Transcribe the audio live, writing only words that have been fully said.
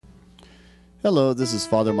Hello, this is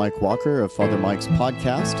Father Mike Walker of Father Mike's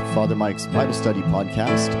podcast, Father Mike's Bible Study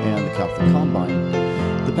podcast, and the Catholic Combine,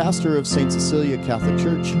 the pastor of St. Cecilia Catholic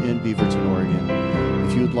Church in Beaverton, Oregon.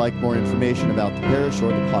 If you would like more information about the parish or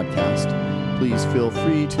the podcast, please feel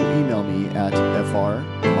free to email me at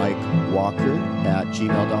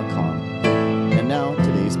frmikewalker@gmail.com. And now,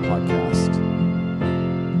 today's podcast.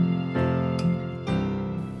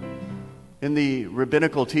 In the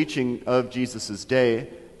rabbinical teaching of Jesus' day,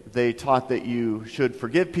 they taught that you should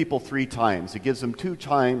forgive people 3 times. It gives them 2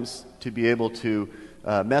 times to be able to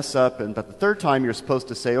mess up, but the third time you're supposed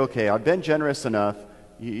to say, okay, I've been generous enough.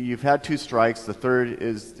 You've had 2 strikes. The third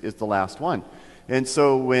is the last one. And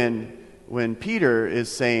so when Peter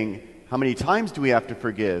is saying, how many times do we have to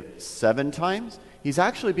forgive? 7 times? He's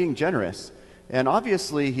actually being generous. And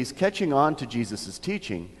obviously he's catching on to Jesus'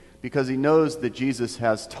 teaching because he knows that Jesus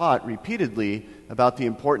has taught repeatedly about the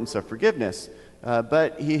importance of forgiveness.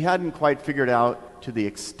 But he hadn't quite figured out to the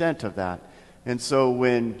extent of that. And so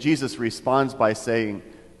when Jesus responds by saying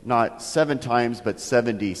not 7 times but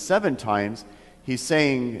 77 times, he's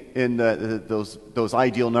saying in those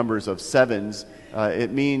ideal numbers of sevens,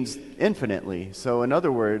 it means infinitely. So in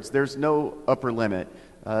other words, there's no upper limit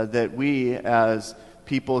that we as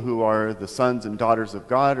people who are the sons and daughters of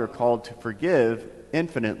God are called to forgive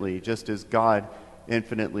infinitely, just as God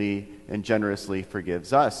infinitely and generously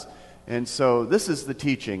forgives us. And so this is the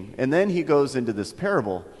teaching. And then he goes into this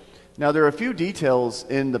parable. Now there are a few details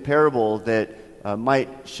in the parable that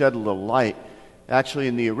might shed a little light. Actually,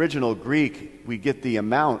 in the original Greek, we get the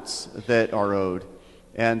amounts that are owed.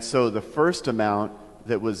 And so the first amount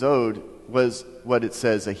that was owed was what it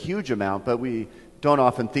says, a huge amount. But we don't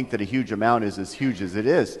often think that a huge amount is as huge as it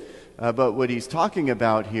is. But what he's talking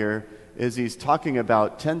about here is he's talking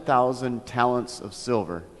about 10,000 talents of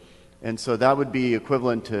silver. And so that would be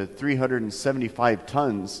equivalent to 375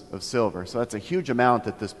 tons of silver. So that's a huge amount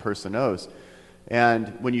that this person owes.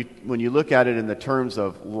 And when you look at it in the terms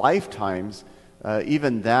of lifetimes,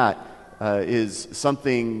 even that is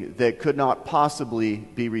something that could not possibly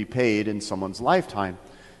be repaid in someone's lifetime.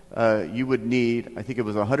 You would need, I think it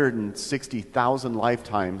was 160,000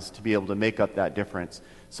 lifetimes to be able to make up that difference.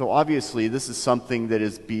 So obviously this is something that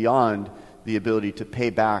is beyond the ability to pay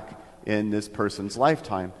back in this person's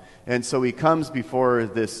lifetime. And so he comes before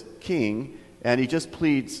this king, and he just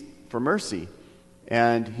pleads for mercy.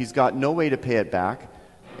 And he's got no way to pay it back,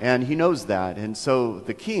 and he knows that. And so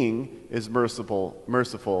the king is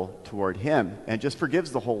merciful toward him and just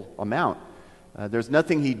forgives the whole amount. There's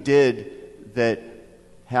nothing he did that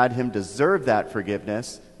had him deserve that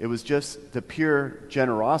forgiveness. It was just the pure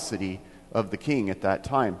generosity of the king at that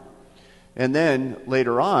time. And then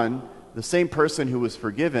later on, the same person who was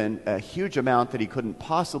forgiven a huge amount that he couldn't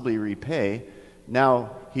possibly repay,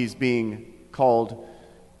 now he's being called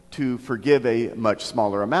to forgive a much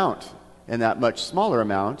smaller amount. And that much smaller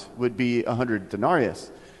amount would be 100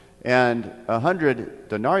 denarius. And 100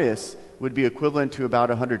 denarius would be equivalent to about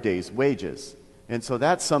 100 days' wages. And so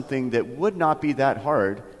that's something that would not be that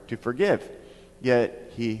hard to forgive.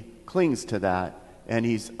 Yet he clings to that, and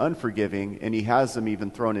he's unforgiving, and he has them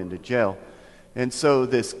even thrown into jail. And so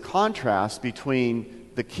this contrast between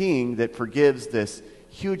the king that forgives this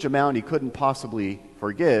huge amount he couldn't possibly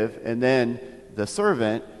forgive, and then the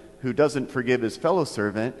servant who doesn't forgive his fellow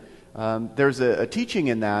servant, there's a teaching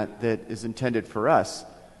in that is intended for us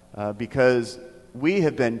because we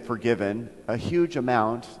have been forgiven a huge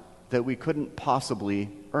amount that we couldn't possibly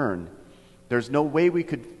earn. There's no way we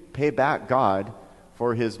could pay back God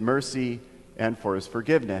for his mercy and for his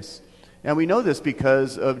forgiveness. And we know this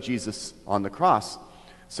because of Jesus on the cross.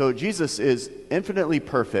 So Jesus is infinitely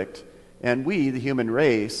perfect, and we, the human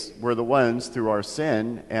race, were the ones through our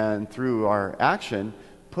sin and through our action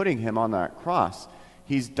putting him on that cross.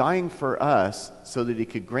 He's dying for us so that he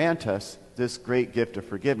could grant us this great gift of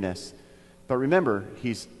forgiveness. But remember,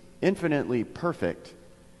 he's infinitely perfect.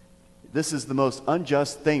 This is the most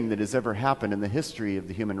unjust thing that has ever happened in the history of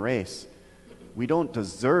the human race. We don't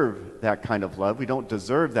deserve that kind of love. We don't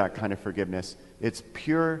deserve that kind of forgiveness. It's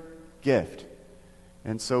pure gift.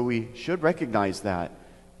 And so we should recognize that.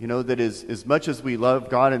 You know, that as much as we love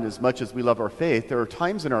God and as much as we love our faith, there are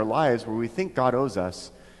times in our lives where we think God owes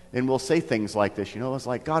us. And we'll say things like this, you know, it's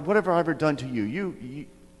like, God, what have I ever done to you?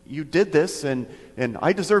 You did this and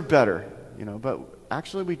I deserve better. You know, but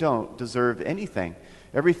actually we don't deserve anything.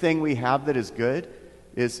 Everything we have that is good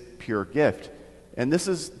is pure gift. And this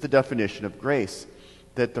is the definition of grace,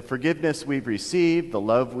 that the forgiveness we've received, the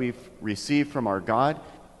love we've received from our God,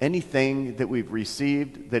 anything that we've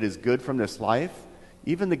received that is good from this life,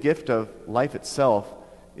 even the gift of life itself,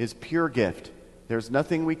 is pure gift. There's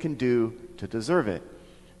nothing we can do to deserve it.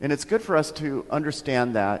 And it's good for us to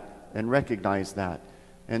understand that and recognize that.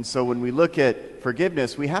 And so when we look at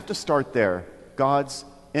forgiveness, we have to start there. God's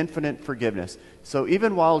infinite forgiveness. So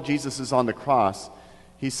even while Jesus is on the cross,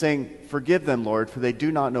 he's saying, "Forgive them, Lord, for they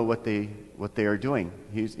do not know what they are doing."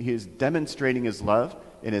 He is demonstrating his love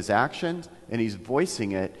in his actions, and he's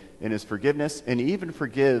voicing it in his forgiveness, and he even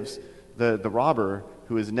forgives the robber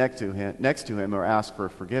who is next to him or asks for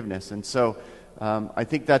forgiveness. And so I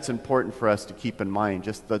think that's important for us to keep in mind,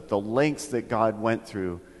 just the lengths that God went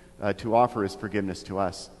through to offer his forgiveness to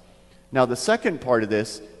us. Now, the second part of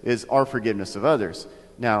this is our forgiveness of others.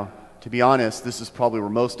 Now, to be honest, this is probably where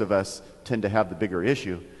most of us tend to have the bigger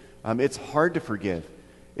issue. It's hard to forgive.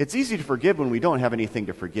 It's easy to forgive when we don't have anything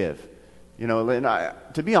to forgive. You know, and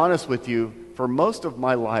to be honest with you, for most of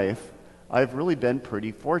my life, I've really been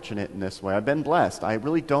pretty fortunate in this way. I've been blessed. I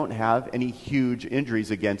really don't have any huge injuries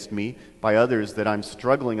against me by others that I'm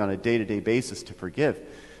struggling on a day-to-day basis to forgive.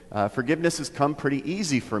 Forgiveness has come pretty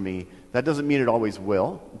easy for me. That doesn't mean it always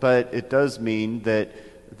will, but it does mean that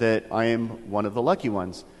I am one of the lucky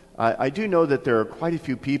ones. I do know that there are quite a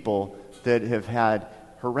few people that have had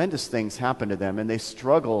horrendous things happen to them, and they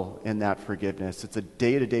struggle in that forgiveness. It's a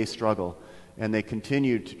day-to-day struggle, and they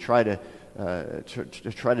continue to try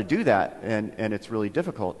to do that, and it's really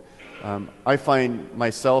difficult. I find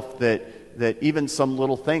myself that even some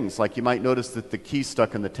little things, like you might notice that the key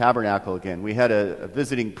stuck in the tabernacle again. We had a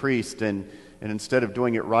visiting priest, and instead of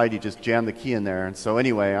doing it right, he just jammed the key in there. And so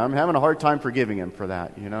anyway, I'm having a hard time forgiving him for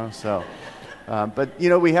that, you know. So, but you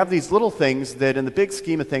know, we have these little things that, in the big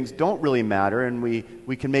scheme of things, don't really matter, and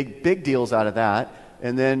we can make big deals out of that,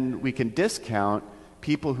 and then we can discount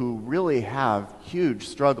people who really have huge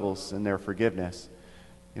struggles in their forgiveness.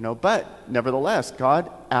 You know, but nevertheless, God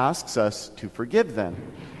asks us to forgive them.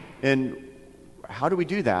 And how do we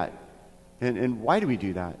do that? And why do we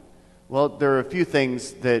do that? Well, there are a few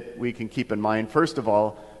things that we can keep in mind. First of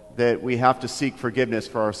all, that we have to seek forgiveness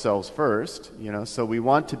for ourselves first. You know, so we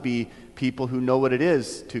want to be people who know what it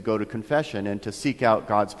is to go to confession and to seek out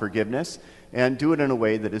God's forgiveness and do it in a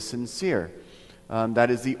way that is sincere.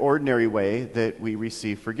 That is the ordinary way that we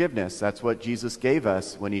receive forgiveness. That's what Jesus gave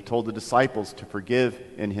us when he told the disciples to forgive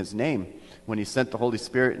in his name. When he sent the Holy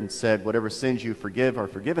Spirit and said, "Whatever sins you forgive are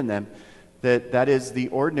forgiven them," that is the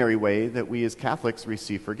ordinary way that we as Catholics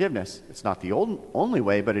receive forgiveness. It's not the only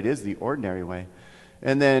way, but it is the ordinary way.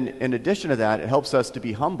 And then in addition to that, it helps us to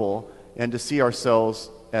be humble and to see ourselves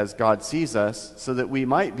as God sees us, so that we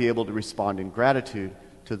might be able to respond in gratitude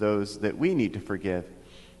to those that we need to forgive.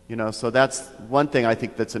 You know, so that's one thing I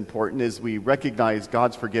think that's important, is we recognize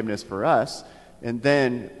God's forgiveness for us, and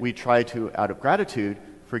then we try to, out of gratitude,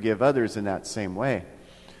 forgive others in that same way.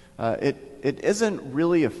 It isn't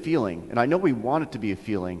really a feeling, and I know we want it to be a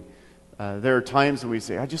feeling. There are times when we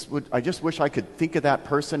say, I just wish I could think of that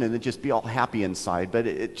person and then just be all happy inside, but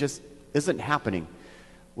it just isn't happening.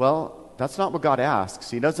 Well, that's not what God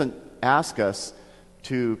asks. He doesn't ask us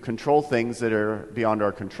to control things that are beyond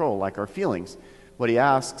our control, like our feelings. What he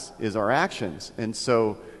asks is our actions. And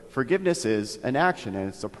so forgiveness is an action, and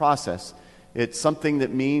it's a process. It's something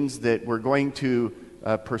that means that we're going to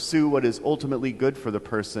pursue what is ultimately good for the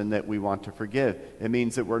person that we want to forgive. It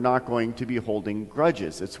means that we're not going to be holding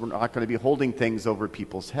grudges. We're not going to be holding things over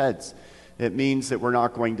people's heads. It means that we're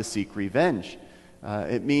not going to seek revenge.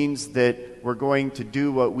 It means that we're going to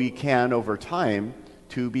do what we can over time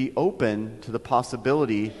to be open to the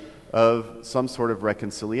possibility of some sort of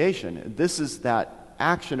reconciliation. This is that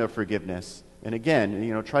action of forgiveness. And again,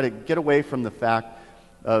 you know, try to get away from the fact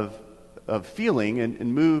of feeling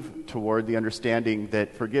and move toward the understanding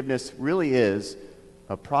that forgiveness really is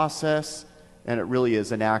a process, and it really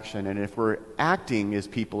is an action. And if we're acting as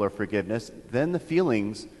people of forgiveness, then the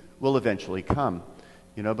feelings will eventually come.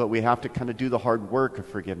 You know, but we have to kind of do the hard work of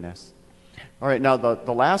forgiveness. All right, now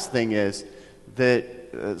the last thing is that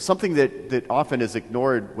something that often is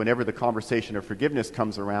ignored whenever the conversation of forgiveness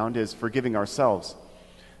comes around is forgiving ourselves.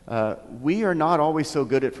 We are not always so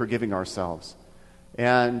good at forgiving ourselves.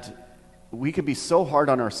 And we can be so hard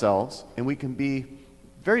on ourselves, and we can be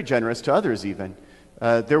very generous to others even.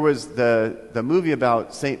 There was the movie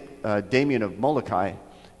about Saint Damien of Molokai,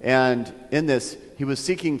 and in this, he was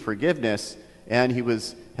seeking forgiveness, and he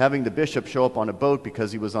was having the bishop show up on a boat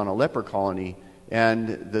because he was on a leper colony,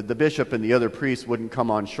 and the bishop and the other priests wouldn't come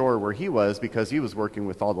on shore where he was because he was working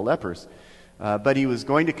with all the lepers. But he was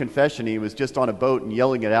going to confession. He was just on a boat and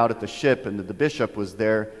yelling it out at the ship, and the bishop was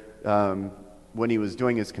there when he was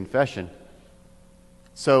doing his confession.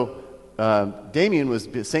 So Saint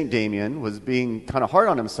Damien was being kind of hard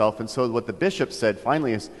on himself, and so what the bishop said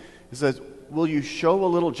finally is, he says, "Will you show a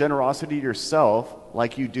little generosity to yourself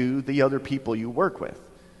like you do the other people you work with?"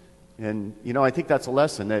 And, I think that's a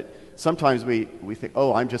lesson that sometimes we think,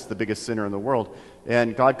 oh, I'm just the biggest sinner in the world,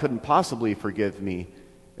 and God couldn't possibly forgive me.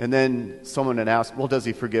 And then someone had asked, well, does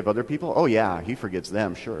he forgive other people? Oh, yeah, he forgives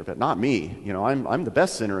them, sure, but not me. I'm the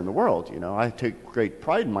best sinner in the world. I take great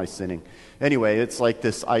pride in my sinning. Anyway, it's like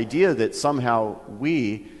this idea that somehow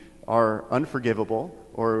we are unforgivable,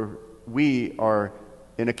 or we are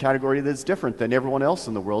in a category that's different than everyone else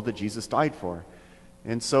in the world that Jesus died for.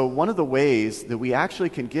 And so one of the ways that we actually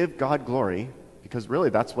can give God glory, because really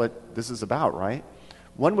that's what this is about, right?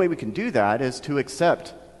 One way we can do that is to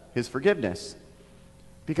accept his forgiveness.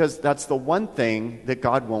 Because that's the one thing that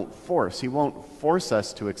God won't force. He won't force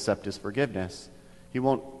us to accept his forgiveness. He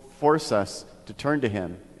won't force us to turn to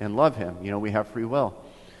him and love him. We have free will.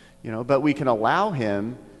 But we can allow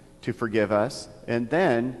him to forgive us, and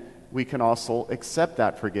then we can also accept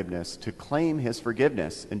that forgiveness, to claim his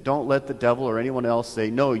forgiveness. And don't let the devil or anyone else say,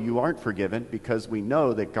 no, you aren't forgiven, because we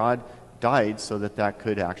know that God died so that that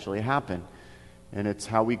could actually happen. And it's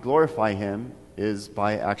how we glorify him is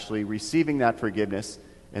by actually receiving that forgiveness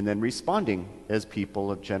and then responding as people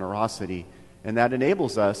of generosity. And that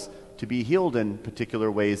enables us to be healed in particular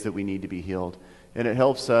ways that we need to be healed. And it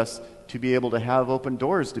helps us to be able to have open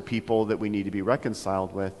doors to people that we need to be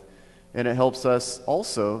reconciled with. And it helps us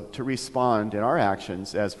also to respond in our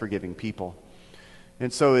actions as forgiving people.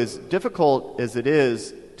 And so as difficult as it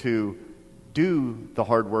is to do the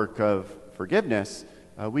hard work of forgiveness,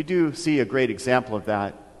 we do see a great example of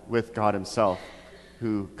that with God himself,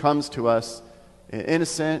 who comes to us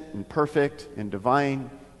innocent and perfect and divine.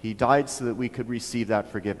 He died so that we could receive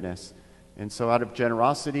that forgiveness. And so out of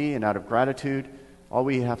generosity and out of gratitude, all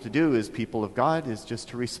we have to do as people of God is just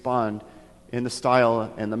to respond in the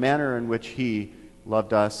style and the manner in which he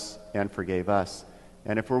loved us and forgave us.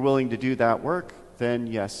 And if we're willing to do that work, then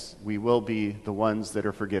yes, we will be the ones that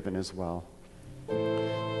are forgiven as well.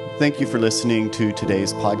 Thank you for listening to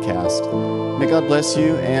today's podcast. May God bless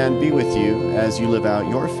you and be with you as you live out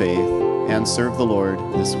your faith and serve the Lord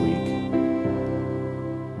this week.